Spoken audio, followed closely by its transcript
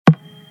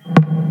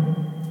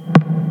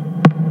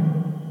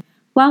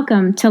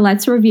Welcome to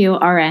Let's Review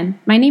RN.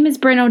 My name is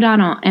Bryn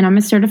O'Donnell, and I'm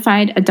a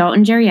certified adult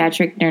and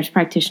geriatric nurse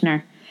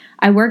practitioner.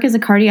 I work as a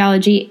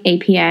cardiology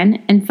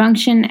APN and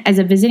function as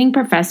a visiting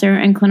professor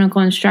and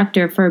clinical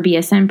instructor for a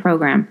BSN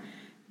program.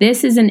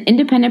 This is an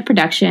independent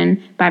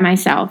production by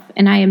myself,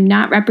 and I am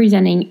not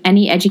representing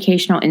any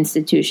educational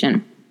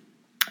institution.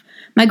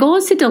 My goal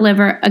is to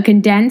deliver a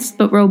condensed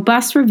but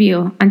robust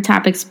review on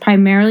topics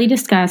primarily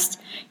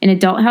discussed in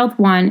Adult Health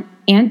 1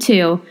 and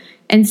 2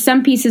 and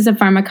some pieces of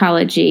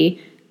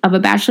pharmacology of a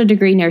bachelor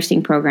degree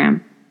nursing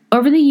program.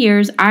 Over the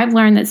years, I've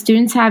learned that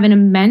students have an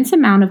immense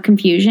amount of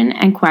confusion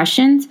and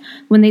questions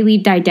when they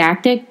leave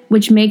didactic,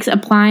 which makes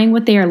applying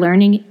what they are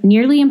learning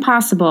nearly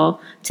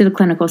impossible to the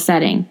clinical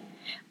setting.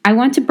 I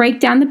want to break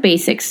down the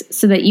basics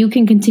so that you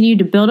can continue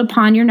to build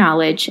upon your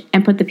knowledge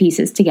and put the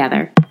pieces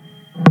together.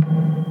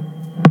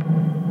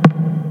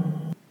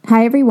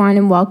 Hi everyone,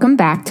 and welcome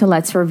back to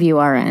Let's Review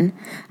RN.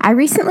 I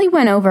recently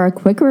went over a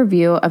quick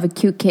review of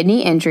acute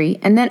kidney injury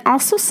and then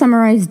also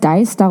summarized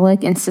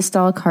diastolic and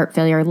systolic heart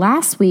failure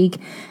last week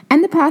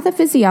and the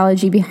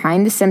pathophysiology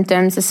behind the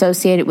symptoms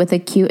associated with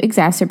acute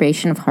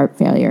exacerbation of heart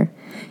failure.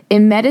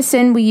 In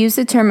medicine, we use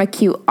the term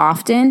acute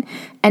often,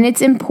 and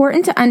it's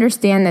important to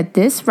understand that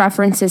this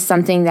references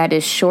something that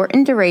is short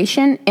in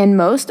duration, and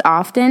most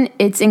often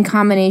it's in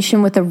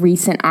combination with a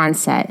recent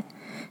onset.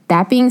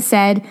 That being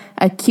said,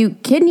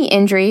 acute kidney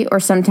injury, or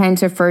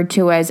sometimes referred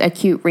to as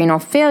acute renal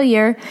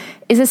failure,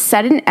 is a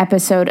sudden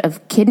episode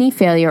of kidney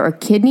failure or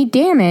kidney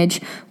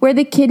damage where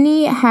the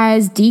kidney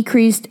has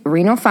decreased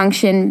renal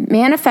function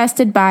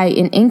manifested by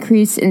an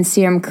increase in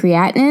serum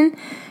creatinine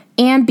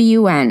and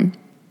BUN,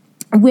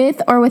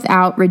 with or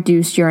without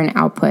reduced urine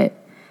output.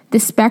 The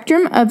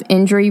spectrum of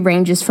injury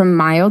ranges from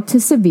mild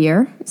to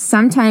severe,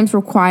 sometimes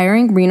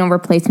requiring renal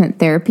replacement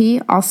therapy,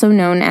 also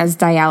known as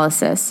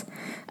dialysis.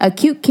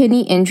 Acute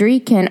kidney injury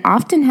can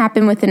often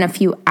happen within a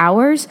few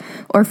hours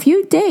or a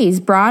few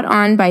days, brought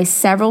on by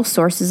several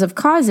sources of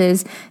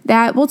causes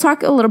that we'll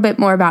talk a little bit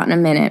more about in a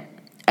minute.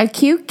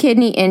 Acute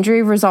kidney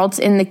injury results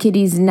in the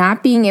kidneys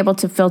not being able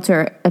to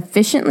filter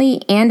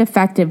efficiently and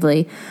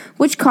effectively,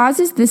 which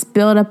causes this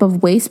buildup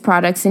of waste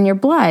products in your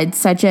blood,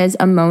 such as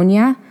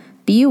ammonia,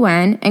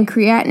 BUN, and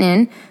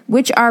creatinine,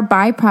 which are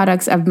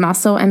byproducts of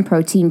muscle and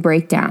protein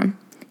breakdown.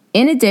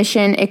 In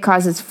addition, it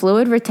causes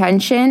fluid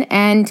retention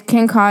and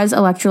can cause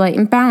electrolyte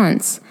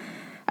imbalance.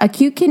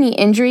 Acute kidney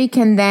injury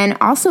can then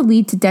also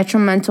lead to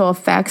detrimental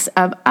effects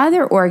of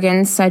other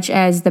organs such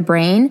as the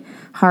brain,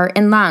 heart,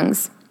 and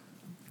lungs.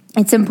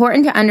 It's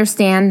important to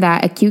understand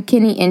that acute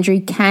kidney injury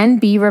can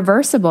be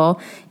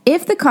reversible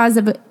if the cause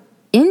of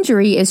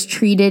injury is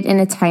treated in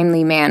a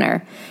timely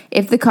manner.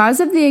 If the cause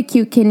of the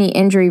acute kidney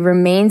injury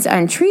remains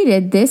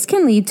untreated, this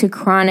can lead to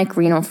chronic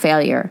renal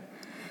failure.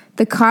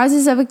 The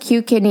causes of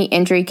acute kidney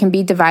injury can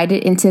be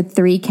divided into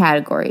three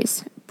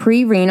categories.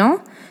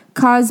 Pre-renal,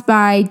 caused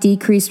by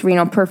decreased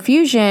renal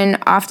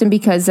perfusion, often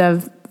because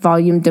of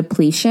volume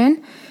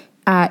depletion.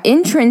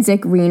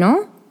 Intrinsic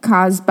renal,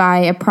 caused by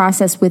a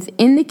process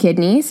within the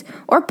kidneys.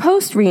 Or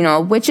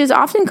post-renal, which is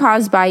often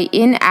caused by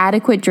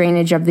inadequate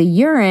drainage of the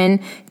urine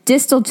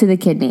distal to the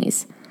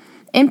kidneys.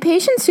 In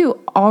patients who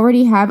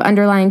already have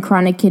underlying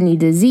chronic kidney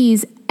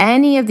disease,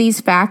 any of these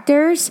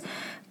factors,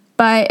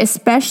 but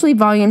especially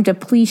volume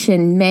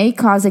depletion, may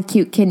cause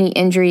acute kidney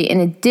injury in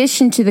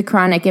addition to the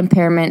chronic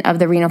impairment of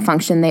the renal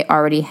function they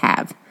already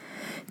have.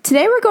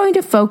 Today we're going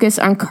to focus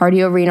on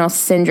cardiorenal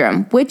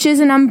syndrome, which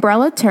is an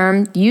umbrella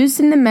term used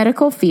in the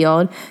medical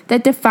field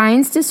that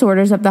defines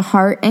disorders of the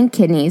heart and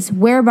kidneys,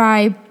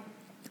 whereby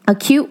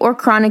acute or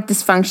chronic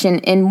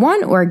dysfunction in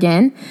one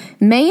organ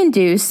may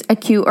induce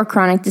acute or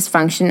chronic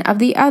dysfunction of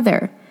the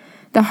other.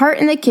 The heart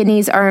and the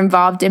kidneys are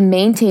involved in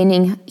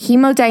maintaining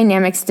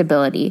hemodynamic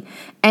stability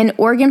and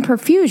organ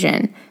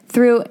perfusion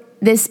through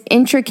this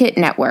intricate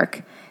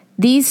network.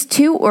 These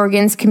two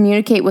organs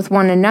communicate with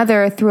one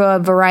another through a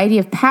variety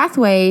of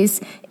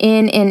pathways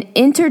in an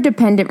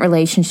interdependent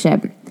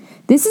relationship.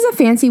 This is a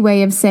fancy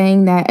way of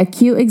saying that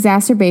acute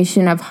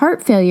exacerbation of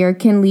heart failure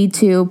can lead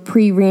to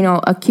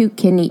pre-renal acute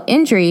kidney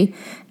injury,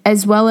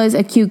 as well as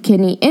acute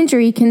kidney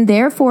injury can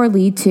therefore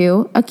lead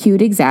to acute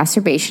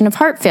exacerbation of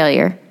heart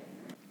failure.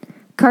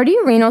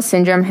 Cardiorenal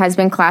syndrome has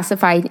been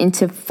classified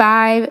into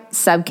 5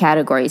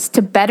 subcategories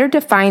to better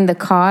define the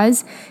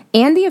cause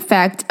and the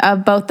effect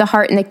of both the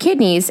heart and the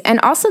kidneys, and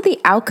also the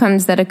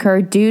outcomes that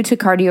occur due to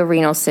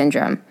cardiorenal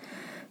syndrome.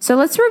 So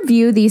let's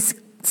review these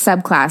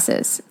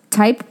subclasses.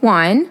 Type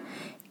 1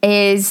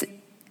 is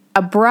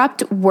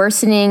abrupt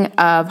worsening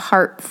of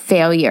heart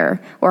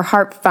failure or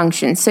heart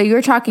function. So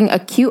you're talking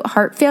acute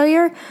heart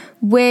failure,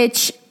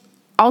 which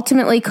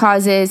ultimately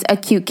causes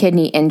acute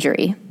kidney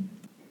injury.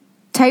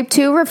 Type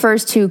 2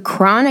 refers to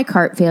chronic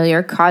heart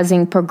failure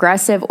causing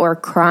progressive or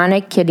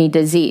chronic kidney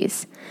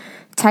disease.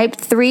 Type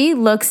 3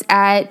 looks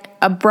at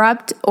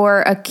abrupt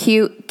or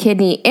acute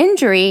kidney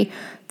injury,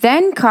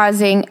 then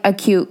causing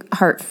acute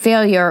heart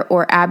failure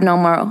or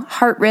abnormal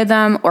heart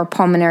rhythm or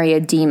pulmonary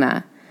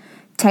edema.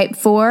 Type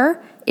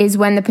 4 is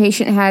when the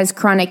patient has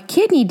chronic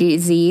kidney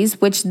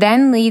disease, which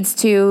then leads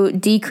to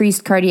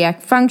decreased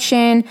cardiac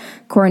function,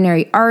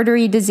 coronary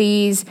artery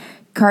disease,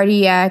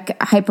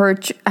 cardiac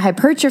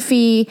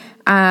hypertrophy,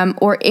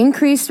 or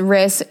increased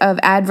risk of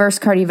adverse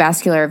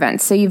cardiovascular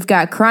events. So you've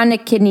got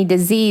chronic kidney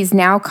disease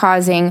now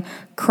causing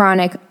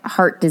chronic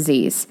heart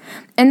disease.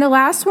 And the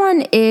last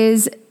one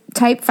is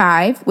type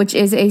 5, which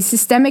is a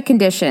systemic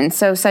condition,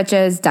 so such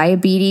as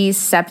diabetes,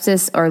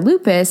 sepsis, or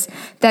lupus,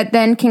 that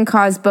then can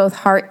cause both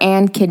heart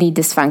and kidney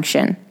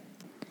dysfunction.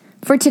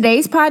 For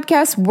today's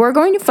podcast, we're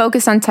going to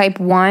focus on type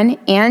 1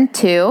 and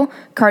 2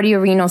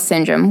 cardiorenal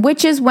syndrome,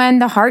 which is when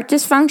the heart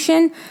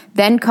dysfunction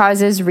then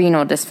causes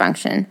renal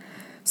dysfunction.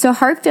 So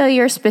heart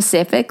failure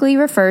specifically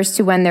refers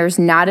to when there's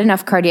not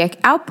enough cardiac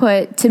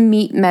output to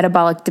meet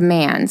metabolic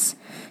demands.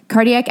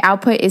 Cardiac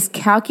output is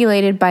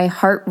calculated by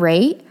heart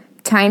rate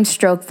times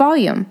stroke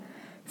volume.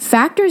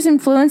 Factors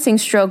influencing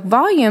stroke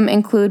volume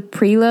include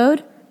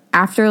preload,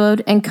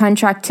 afterload, and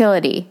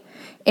contractility.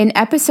 In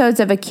episodes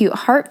of acute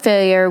heart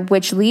failure,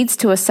 which leads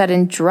to a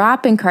sudden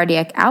drop in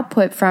cardiac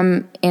output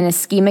from an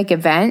ischemic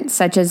event,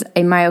 such as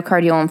a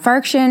myocardial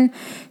infarction,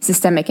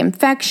 systemic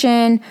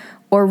infection,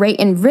 or rate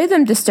and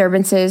rhythm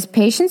disturbances,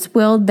 patients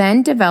will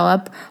then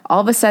develop all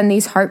of a sudden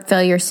these heart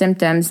failure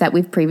symptoms that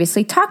we've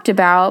previously talked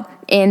about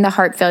in the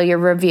heart failure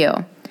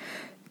review.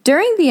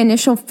 During the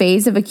initial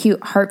phase of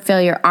acute heart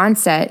failure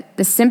onset,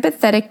 the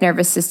sympathetic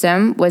nervous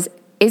system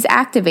is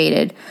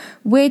activated,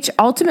 which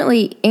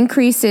ultimately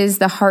increases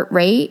the heart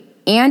rate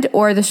and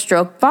or the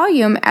stroke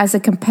volume as a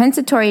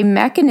compensatory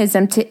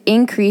mechanism to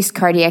increase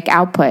cardiac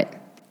output.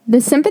 The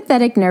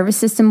sympathetic nervous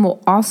system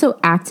will also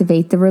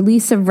activate the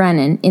release of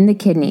renin in the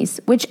kidneys,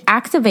 which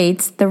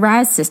activates the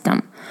RAS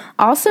system,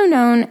 also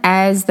known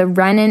as the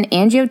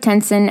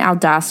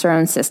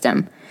renin-angiotensin-aldosterone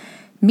system.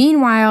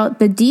 Meanwhile,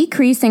 the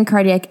decrease in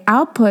cardiac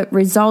output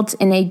results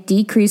in a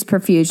decreased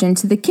perfusion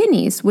to the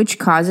kidneys, which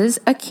causes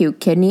acute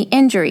kidney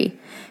injury.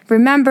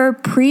 Remember,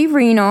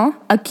 pre-renal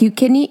acute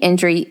kidney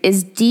injury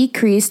is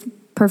decreased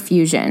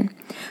perfusion,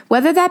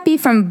 whether that be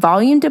from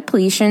volume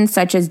depletion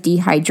such as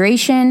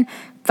dehydration,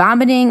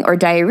 vomiting, or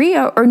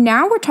diarrhea, or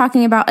now we're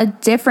talking about a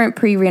different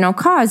pre-renal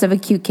cause of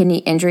acute kidney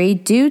injury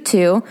due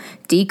to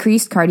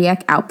decreased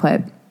cardiac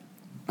output.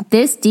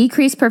 This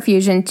decreased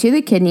perfusion to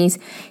the kidneys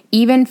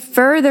even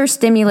further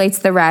stimulates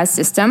the RAS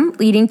system,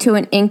 leading to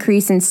an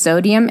increase in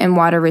sodium and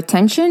water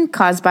retention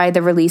caused by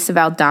the release of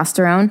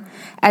aldosterone,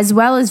 as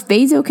well as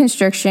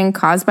vasoconstriction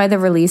caused by the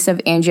release of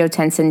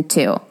angiotensin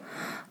II.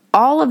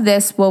 All of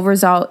this will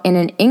result in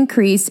an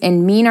increase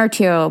in mean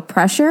arterial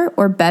pressure,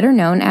 or better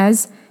known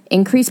as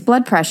increased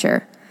blood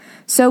pressure.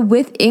 So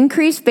with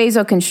increased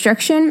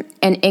vasoconstriction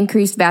and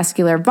increased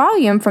vascular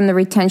volume from the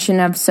retention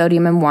of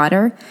sodium and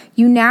water,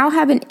 you now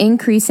have an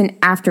increase in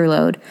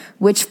afterload,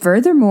 which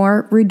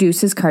furthermore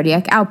reduces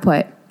cardiac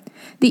output.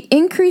 The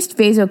increased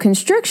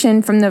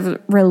vasoconstriction from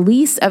the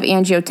release of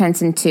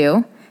angiotensin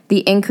II,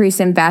 the increase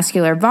in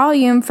vascular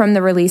volume from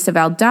the release of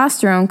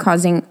aldosterone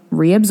causing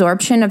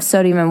reabsorption of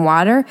sodium and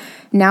water,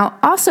 now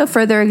also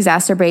further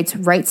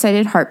exacerbates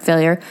right-sided heart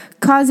failure,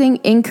 causing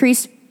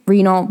increased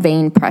renal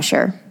vein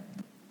pressure.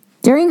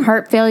 During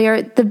heart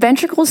failure, the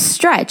ventricles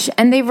stretch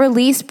and they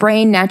release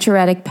brain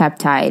natriuretic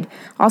peptide,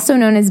 also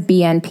known as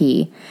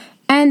BNP,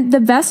 and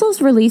the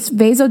vessels release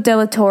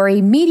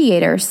vasodilatory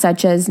mediators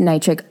such as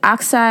nitric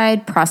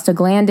oxide,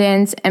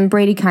 prostaglandins, and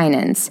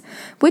bradykinins,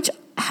 which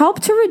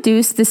help to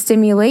reduce the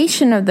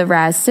stimulation of the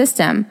RAS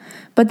system,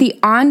 but the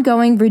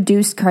ongoing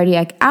reduced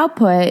cardiac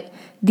output,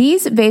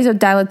 these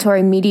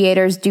vasodilatory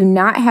mediators do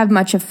not have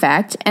much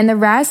effect and the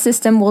RAS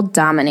system will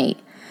dominate.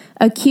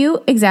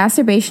 Acute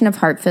exacerbation of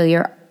heart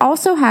failure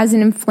also has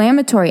an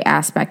inflammatory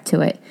aspect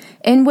to it,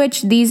 in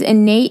which these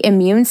innate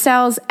immune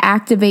cells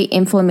activate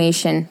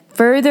inflammation,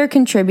 further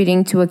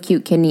contributing to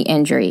acute kidney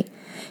injury.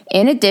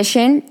 In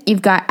addition,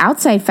 you've got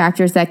outside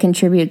factors that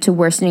contribute to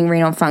worsening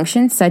renal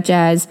function, such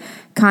as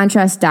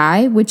contrast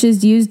dye, which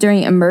is used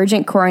during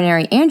emergent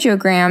coronary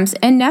angiograms,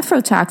 and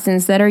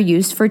nephrotoxins that are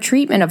used for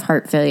treatment of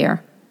heart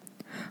failure.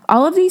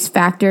 All of these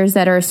factors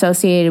that are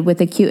associated with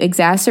acute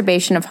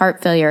exacerbation of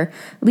heart failure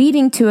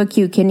leading to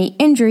acute kidney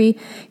injury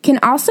can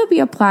also be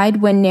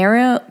applied when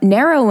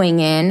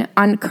narrowing in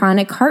on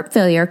chronic heart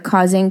failure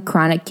causing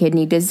chronic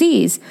kidney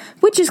disease,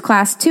 which is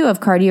class 2 of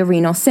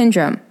cardiorenal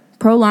syndrome.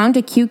 Prolonged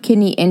acute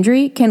kidney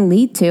injury can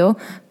lead to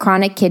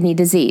chronic kidney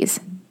disease.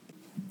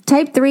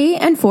 Type 3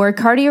 and 4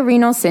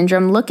 cardiorenal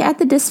syndrome look at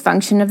the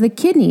dysfunction of the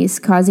kidneys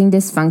causing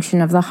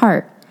dysfunction of the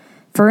heart.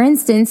 For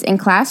instance, in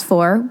class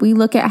 4, we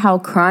look at how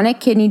chronic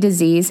kidney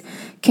disease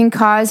can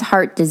cause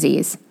heart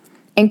disease.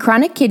 In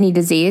chronic kidney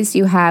disease,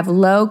 you have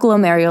low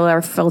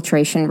glomerular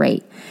filtration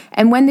rate.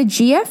 And when the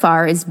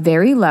GFR is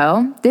very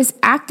low, this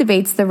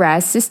activates the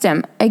RAS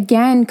system,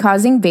 again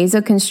causing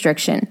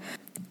vasoconstriction,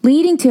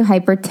 leading to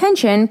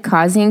hypertension,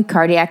 causing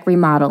cardiac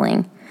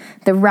remodeling.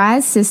 The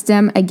RAS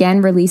system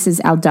again releases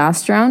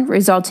aldosterone,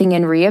 resulting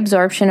in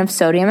reabsorption of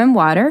sodium and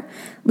water,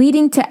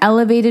 leading to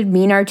elevated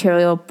mean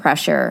arterial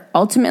pressure.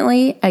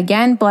 Ultimately,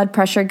 again, blood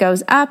pressure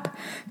goes up,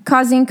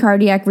 causing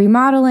cardiac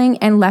remodeling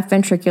and left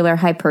ventricular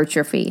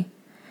hypertrophy.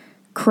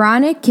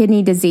 Chronic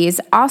kidney disease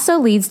also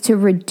leads to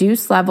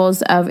reduced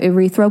levels of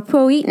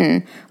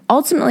erythropoietin,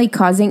 ultimately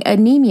causing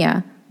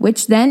anemia,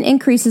 which then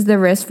increases the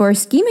risk for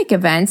ischemic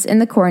events in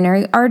the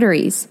coronary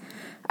arteries.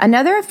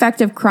 Another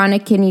effect of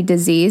chronic kidney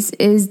disease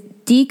is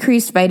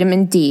decreased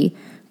vitamin D,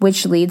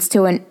 which leads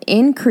to an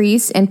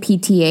increase in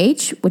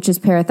PTH, which is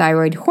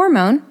parathyroid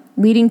hormone,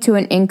 leading to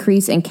an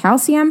increase in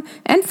calcium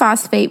and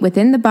phosphate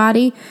within the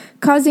body,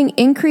 causing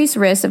increased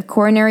risk of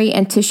coronary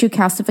and tissue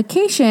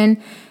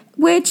calcification,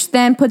 which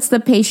then puts the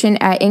patient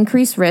at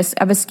increased risk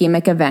of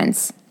ischemic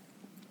events.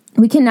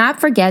 We cannot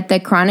forget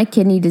that chronic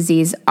kidney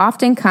disease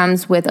often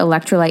comes with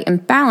electrolyte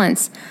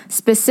imbalance,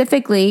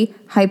 specifically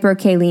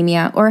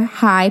hyperkalemia or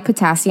high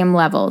potassium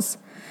levels.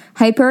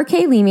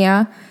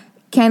 Hyperkalemia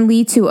can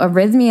lead to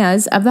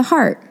arrhythmias of the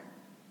heart.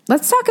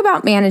 Let's talk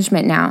about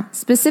management now,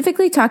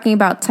 specifically talking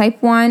about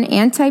type 1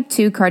 and type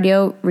 2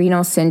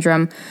 cardiorenal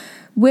syndrome,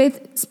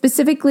 with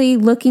specifically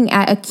looking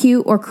at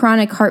acute or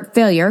chronic heart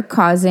failure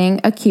causing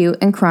acute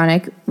and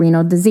chronic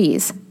renal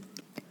disease.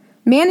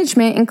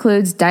 Management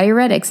includes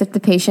diuretics if the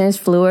patient is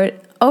fluid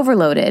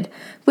overloaded,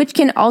 which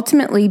can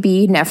ultimately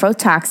be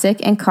nephrotoxic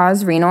and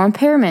cause renal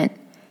impairment.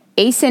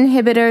 ACE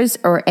inhibitors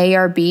or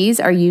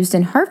ARBs are used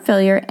in heart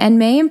failure and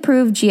may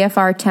improve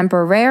GFR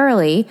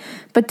temporarily,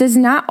 but does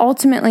not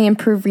ultimately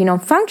improve renal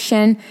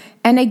function,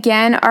 and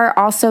again are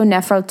also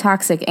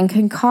nephrotoxic and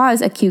can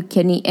cause acute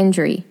kidney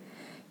injury.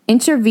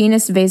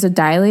 Intravenous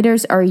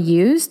vasodilators are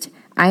used.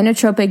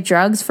 Inotropic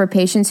drugs for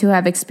patients who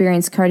have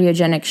experienced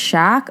cardiogenic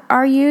shock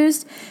are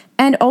used,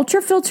 and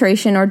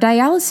ultrafiltration or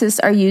dialysis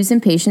are used in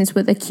patients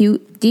with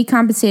acute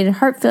decompensated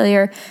heart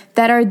failure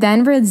that are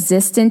then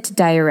resistant to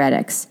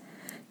diuretics.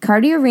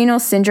 Cardiorenal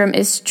syndrome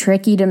is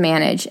tricky to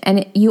manage,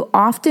 and you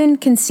often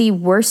can see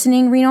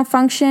worsening renal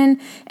function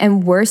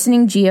and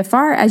worsening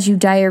GFR as you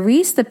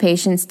diurese the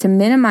patients to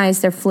minimize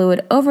their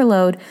fluid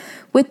overload,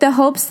 with the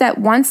hopes that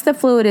once the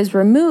fluid is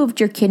removed,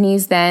 your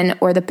kidneys then,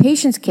 or the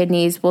patient's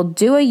kidneys, will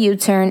do a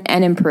U-turn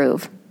and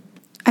improve.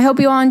 I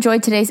hope you all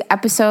enjoyed today's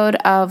episode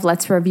of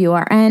Let's Review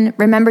RN.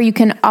 Remember, you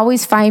can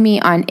always find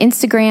me on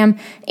Instagram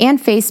and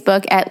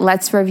Facebook at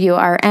Let's Review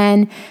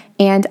RN,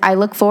 and I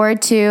look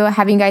forward to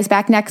having you guys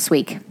back next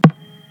week.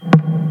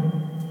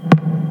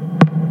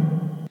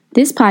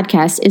 This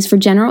podcast is for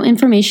general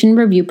information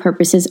review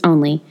purposes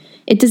only.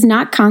 It does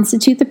not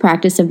constitute the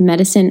practice of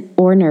medicine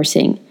or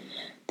nursing.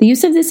 The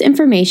use of this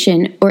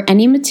information or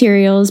any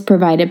materials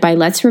provided by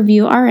Let's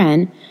Review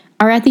RN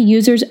are at the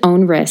user's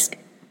own risk.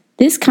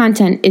 This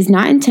content is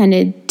not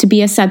intended to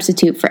be a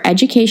substitute for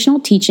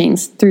educational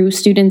teachings through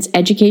students'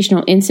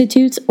 educational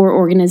institutes or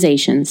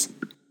organizations.